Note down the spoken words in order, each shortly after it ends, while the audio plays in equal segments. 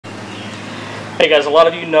Hey guys, a lot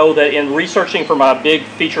of you know that in researching for my big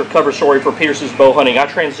feature cover story for Peterson's Bow Hunting, I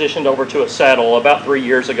transitioned over to a saddle about 3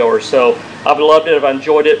 years ago or so. I've loved it, I've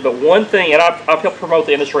enjoyed it, but one thing, and I've helped promote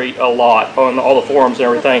the industry a lot on all the forums and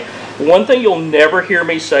everything, one thing you'll never hear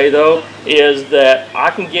me say though is that I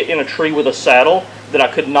can get in a tree with a saddle that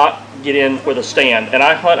I could not get in with a stand. And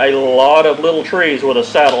I hunt a lot of little trees with a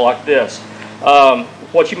saddle like this.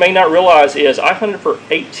 What you may not realize is I hunted for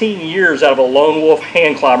 18 years out of a lone wolf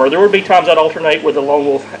hand climber. There would be times I'd alternate with a lone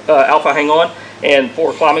wolf alpha hang-on and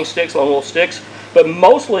 4 climbing sticks, lone wolf sticks. But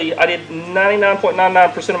mostly I did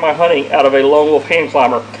 99.99% of my hunting out of a lone wolf hand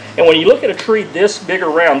climber. And when you look at a tree this big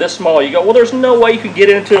around, this small, you go, well, there's no way you can get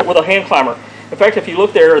into it with a hand climber. In fact, if you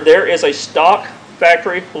look there, there is a stock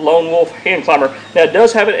factory lone wolf hand climber. Now it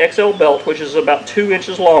does have an XL belt, which is about 2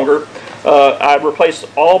 inches longer. I replaced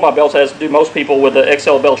all my belts, as do most people, with the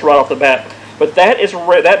XL belts right off the bat. But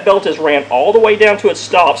that belt is ran all the way down to its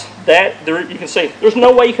stops. That there, you can see there's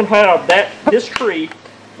no way you can hunt out this tree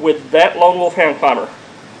with that lone wolf hand climber,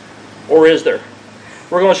 or is there?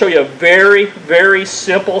 We're going to show you a very, very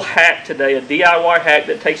simple hack today, a DIY hack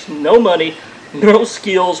that takes no money, no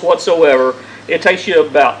skills whatsoever. It takes you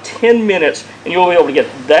about 10 minutes, and you'll be able to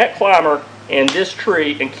get that climber and this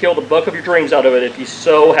tree and kill the buck of your dreams out of it if you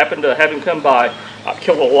so happen to have him come by. I've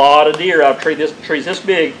killed a lot of deer out of trees this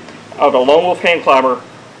big out of a lone wolf hand climber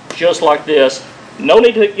just like this. No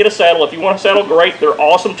need to get a saddle. If you want a saddle, great. They're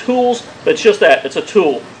awesome tools, but it's just that. It's a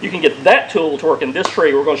tool. You can get that tool to work in this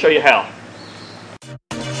tree. We're going to show you how.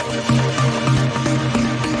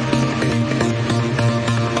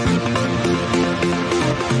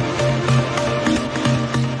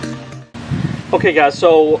 Okay guys,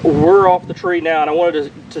 so we're off the tree now, and I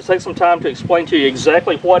wanted to take some time to explain to you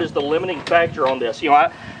exactly what is the limiting factor on this. You know,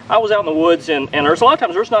 I was out in the woods, and there's a lot of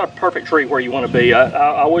times there's not a perfect tree where you want to be.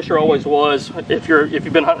 I wish there always was. If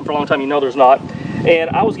you've been hunting for a long time, you know there's not. And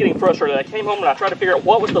I was getting frustrated. I came home and I tried to figure out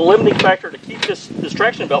what was the limiting factor to keep this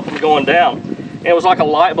traction belt from going down. And it was like a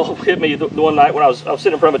light bulb hit me the one night when I was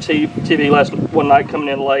sitting in front of a TV one night coming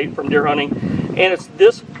in late from deer hunting, and it's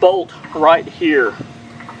this bolt right here.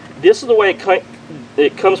 This is the way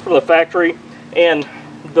it comes from the factory, and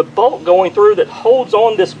the bolt going through that holds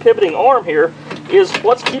on this pivoting arm here is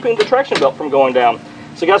what's keeping the traction belt from going down.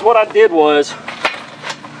 So guys, what I did was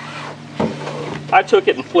I took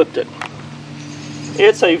it and flipped it.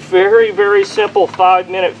 It's a very, very simple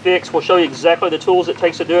 5-minute fix. We'll show you exactly the tools it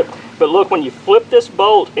takes to do it. But look, when you flip this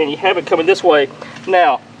bolt and you have it coming this way,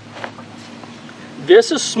 now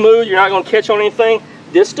this is smooth, you're not going to catch on anything.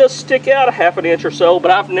 This does stick out a ½ inch or so,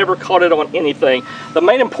 but I've never caught it on anything. The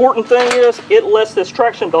main important thing is it lets this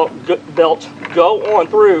traction belt go on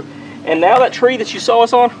through. And now that tree that you saw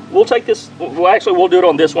us on, we'll take this, we'll do it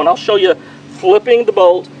on this one. I'll show you flipping the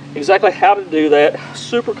bolt, exactly how to do that.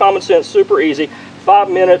 Super common sense, super easy. 5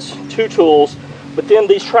 minutes, 2 tools. But then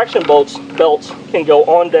these traction belts can go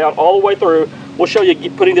on down all the way through. We'll show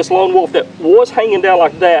you putting this lone wolf that was hanging down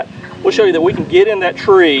like that. We'll show you that we can get in that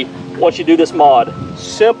tree once you do this mod.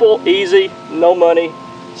 Simple, easy, no money.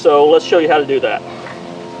 So let's show you how to do that.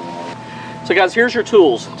 So guys, here's your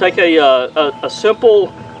tools. Take a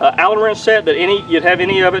simple Allen wrench set that you'd have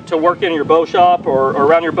any of it to work in your bow shop or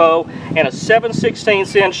around your bow, and a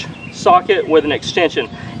 7/16 inch socket with an extension.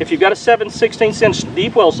 If you've got a 7/16 inch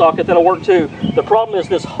deep well socket, that'll work too. The problem is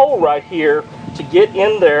this hole right here. To get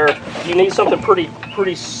in there, you need something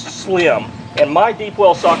pretty slim. And my deep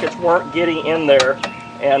well sockets weren't getting in there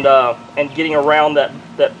and getting around the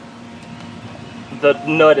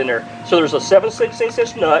nut in there. So there's a 7/16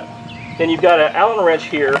 inch nut. Then you've got an Allen wrench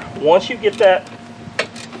here. Once you get that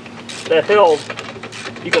held,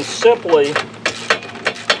 you can simply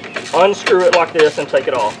unscrew it like this and take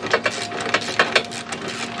it off.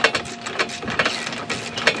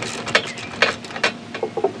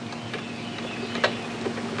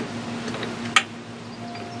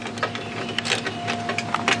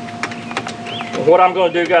 What I'm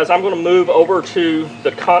going to do, guys, I'm going to move over to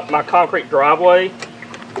my concrete driveway.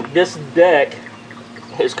 This deck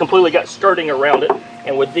has completely got skirting around it,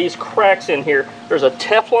 and with these cracks in here, there's a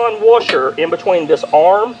Teflon washer in between this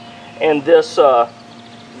arm and this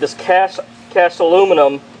cast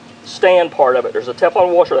aluminum stand part of it. There's a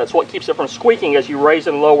Teflon washer. That's what keeps it from squeaking as you raise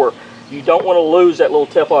and lower. You don't want to lose that little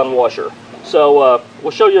Teflon washer. So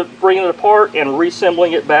we'll show you bringing it apart and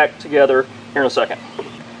reassembling it back together here in a second.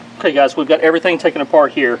 Okay guys, we've got everything taken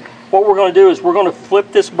apart here. What we're going to do is we're going to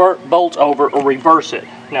flip this bolt over or reverse it.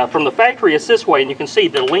 Now from the factory it's this way, and you can see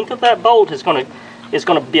the length of that bolt is going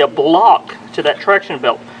to be a block to that traction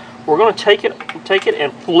belt. We're going to take it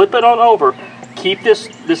and flip it on over. Keep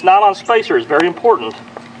this nylon spacer is very important.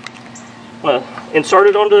 I'm going to insert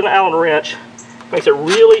it onto an Allen wrench, Makes it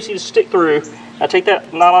real easy to stick through. Now take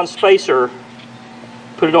that nylon spacer,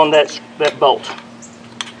 put it on that bolt.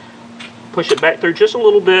 Push it back through just a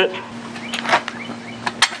little bit.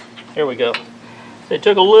 There we go. It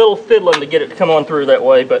took a little fiddling to get it to come on through that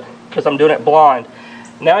way, but because I'm doing it blind.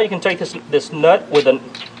 Now you can take this nut with a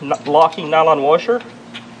locking nylon washer.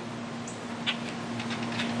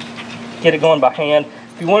 Get it going by hand.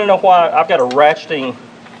 If you want to know why, I've got a ratcheting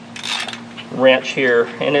wrench here,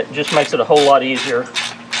 and it just makes it a whole lot easier.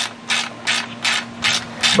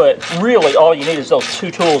 But really all you need is those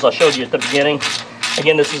two tools I showed you at the beginning.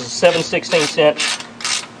 Again, this is a 7/16 inch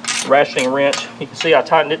ratcheting wrench. You can see I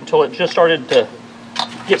tightened it until it just started to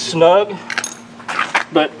get snug.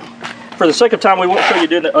 But for the sake of time, we won't show you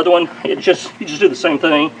doing the other one. You just do the same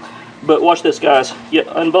thing. But watch this, guys. You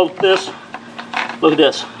unbolt this. Look at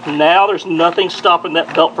this. Now there's nothing stopping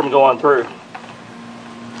that belt from going through.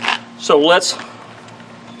 So let's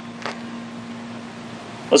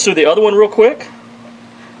do the other one real quick.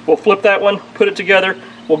 We'll flip that one, put it together.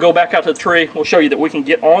 We'll go back out to the tree. We'll show you that we can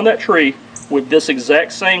get on that tree with this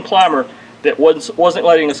exact same climber that wasn't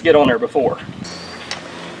letting us get on there before.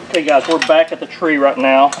 Okay guys, we're back at the tree right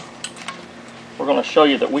now. We're going to show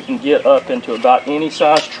you that we can get up into about any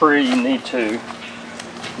size tree you need to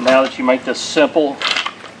now that you make this simple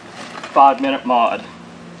 5-minute mod.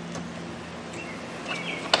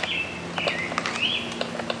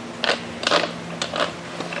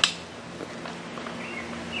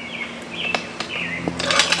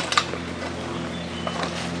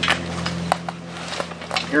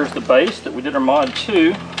 Here's the base that we did our mod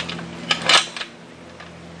to.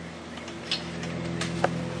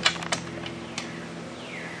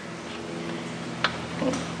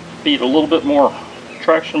 Feed a little bit more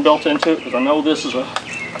traction belt into it because I know this is a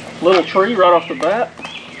little tree right off the bat.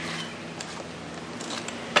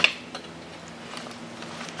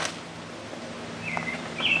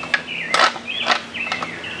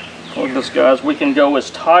 Look at this, guys. We can go as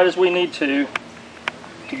tight as we need to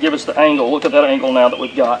give us the angle. Look at that angle now that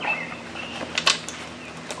we've got.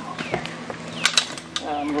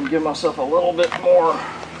 I'm going to give myself a little bit more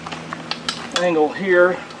angle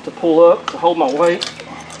here to pull up to hold my weight.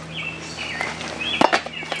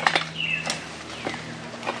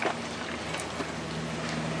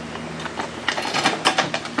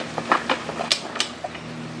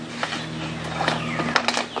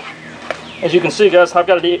 As you can see, guys, I've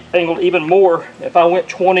got it angled even more. If I went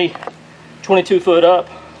 22 foot up,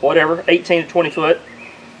 whatever, 18 to 20 foot,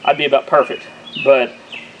 I'd be about perfect. But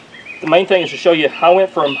the main thing is to show you I went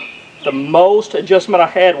from the most adjustment I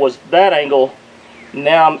had was that angle.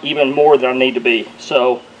 Now I'm even more than I need to be.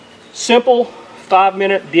 So simple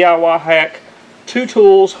 5-minute DIY hack, 2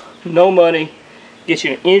 tools, no money, gets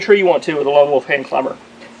you in any tree you want to with a Lone Wolf hand climber.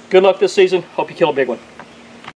 Good luck this season. Hope you kill a big one.